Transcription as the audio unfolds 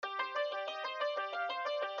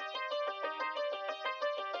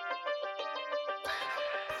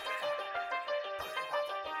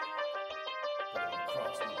Put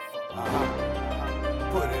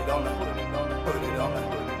it on the, put it on the,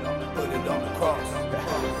 put it on the cross.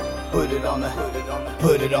 Put it on the,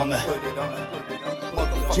 put it on the,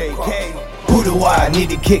 JK. Who do I need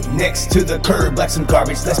to kick next to the curb like some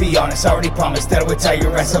garbage? Let's be honest, I already promised that I would tie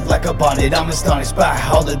your ass up like a bonnet. I'm astonished by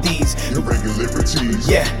all of these irregularities.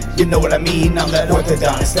 Yeah, you know what I mean, I'm that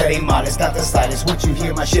orthodontist that ain't modest, not the slightest. Once you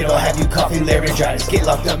hear my shit, I'll have you coughing laryngitis. Get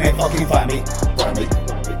locked up, man, fucking find me. Find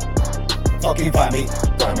me, Fucking find me.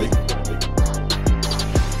 find me.